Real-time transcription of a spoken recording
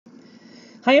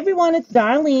Hi everyone, it's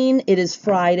Darlene. It is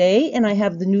Friday and I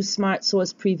have the new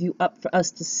Smartsource preview up for us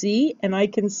to see, and I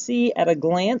can see at a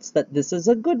glance that this is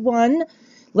a good one.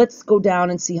 Let's go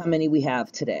down and see how many we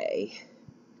have today.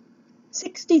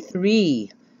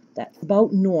 63. That's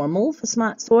about normal for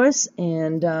Smartsource,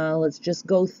 and let's just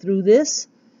go through this.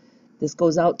 This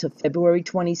goes out to February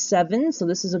 27, so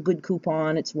this is a good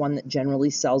coupon. It's one that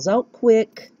generally sells out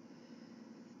quick.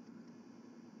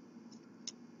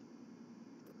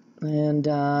 And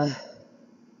I'm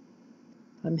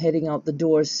heading out the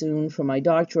door soon for my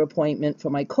doctor appointment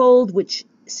for my cold, which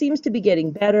seems to be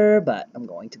getting better, but I'm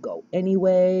going to go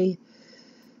anyway.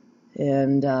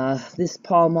 And this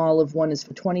palm olive one is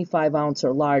for 25 ounce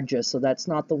or larger, so that's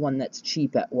not the one that's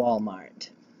cheap at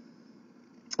Walmart.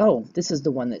 Oh, this is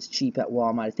the one that's cheap at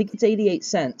Walmart. I think it's 88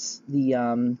 cents.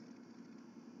 It's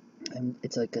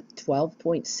like a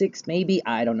 12.6 maybe,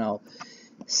 I don't know.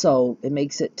 So it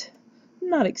makes it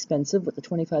not expensive with the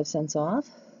 25 cents off.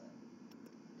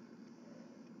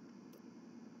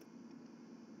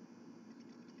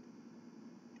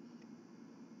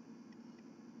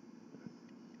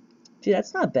 Gee,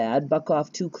 that's not bad. Buck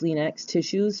off 2 Kleenex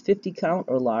tissues, 50 count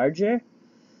or larger.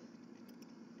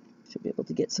 Should be able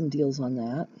to get some deals on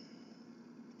that.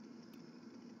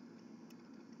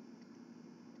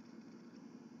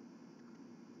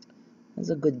 That's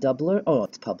a good doubler. Oh,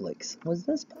 it's Publix. Was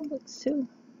this Publix too?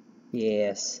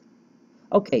 Yes.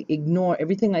 Okay, ignore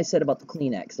everything I said about the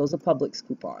Kleenex. Those are Publix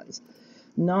coupons.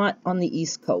 Not on the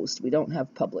East Coast. We don't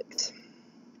have Publix.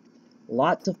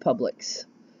 Lots of Publix.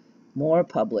 More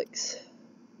Publix.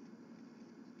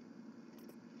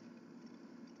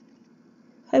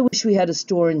 I wish we had a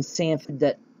store in Sanford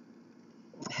that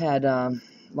had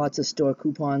lots of store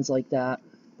coupons like that.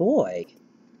 Boy.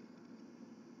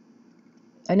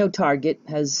 I know Target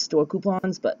has store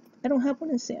coupons, but I don't have one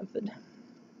in Sanford.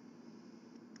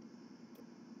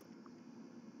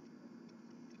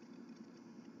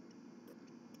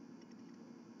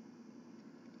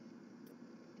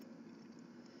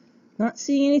 Not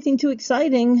seeing anything too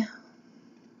exciting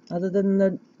other than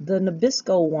the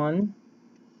Nabisco one.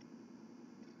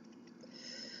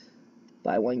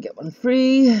 Buy one, get one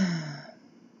free.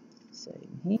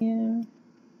 Same here.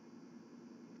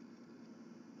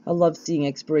 I love seeing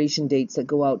expiration dates that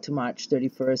go out to March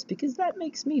 31st because that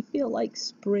makes me feel like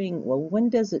spring. Well, when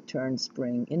does it turn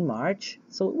spring? In March.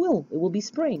 So it will be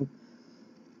spring.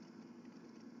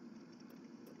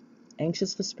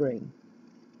 Anxious for spring.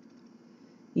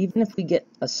 Even if we get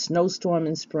a snowstorm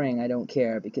in spring, I don't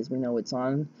care because we know it's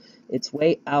on its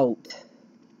way out.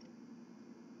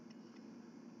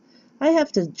 I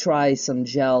have to try some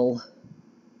gel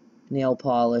nail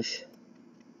polish.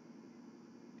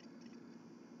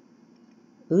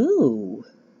 Ooh.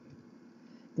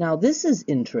 Now this is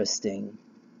interesting.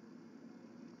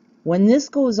 When this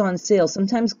goes on sale,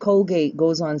 sometimes Colgate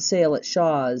goes on sale at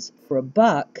Shaw's for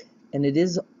 $1, and it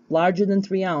is larger than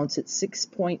 3 ounce. It's 6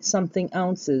 point something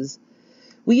ounces.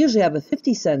 We usually have a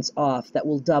 50 cents off that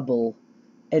will double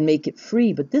and make it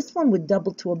free, but this one would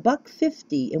double to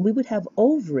 $1.50, and we would have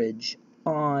overage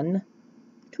on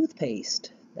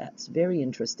toothpaste. That's very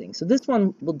interesting. So this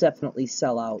one will definitely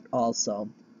sell out also.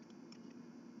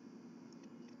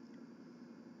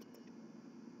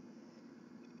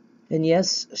 And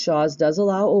yes, Shaw's does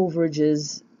allow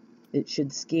overages. It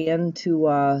should scan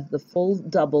to the full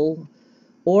double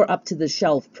or up to the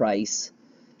shelf price.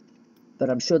 But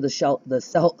I'm sure the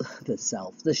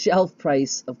shelf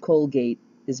price of Colgate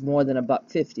is more than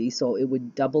 $1.50, so it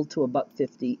would double to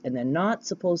 $1.50, and they're not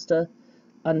supposed to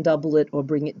undouble it or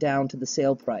bring it down to the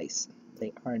sale price.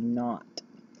 They are not.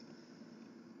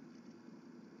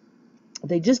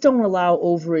 They just don't allow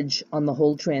overage on the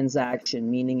whole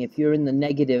transaction, meaning if you're in the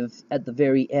negative at the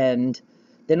very end,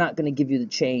 they're not going to give you the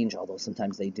change, although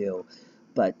sometimes they do.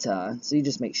 But so you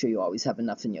just make sure you always have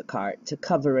enough in your cart to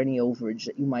cover any overage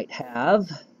that you might have.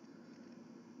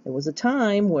 There was a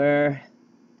time where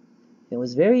it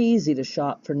was very easy to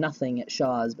shop for nothing at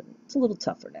Shaw's, but it's a little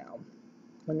tougher now.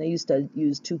 When they used to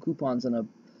use 2 coupons on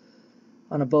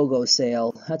a BOGO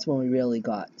sale, that's when we really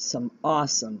got some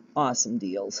awesome, awesome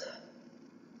deals.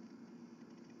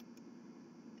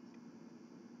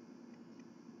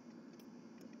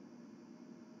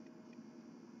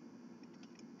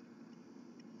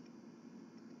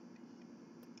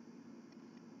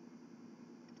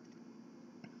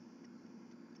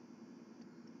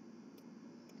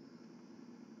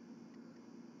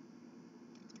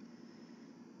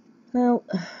 Well,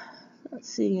 not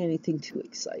seeing anything too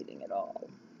exciting at all.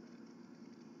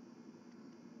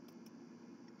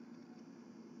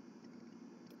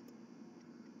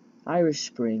 Irish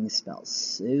Spring smells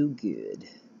so good.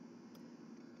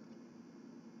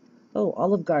 Oh,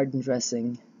 Olive Garden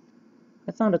dressing.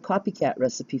 I found a copycat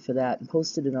recipe for that and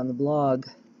posted it on the blog.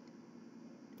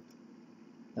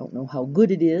 Don't know how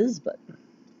good it is, but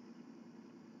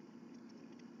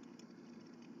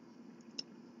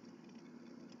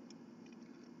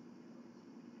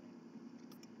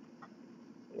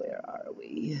where are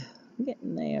we? I'm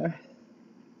getting there.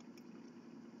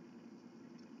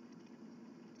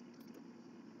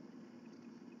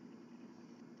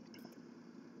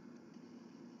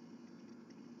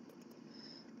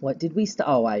 What did we start?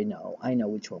 Oh, I know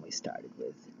which one we started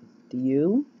with. Do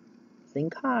you?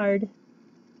 Think hard.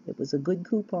 It was a good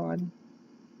coupon.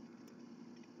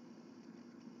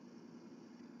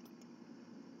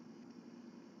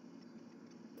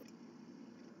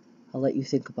 I'll let you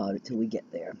think about it till we get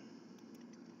there.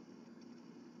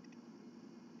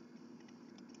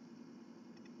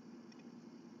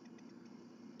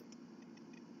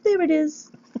 There it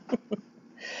is.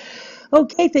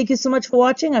 Okay, thank you so much for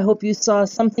watching. I hope you saw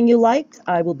something you liked.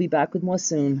 I will be back with more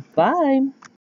soon. Bye.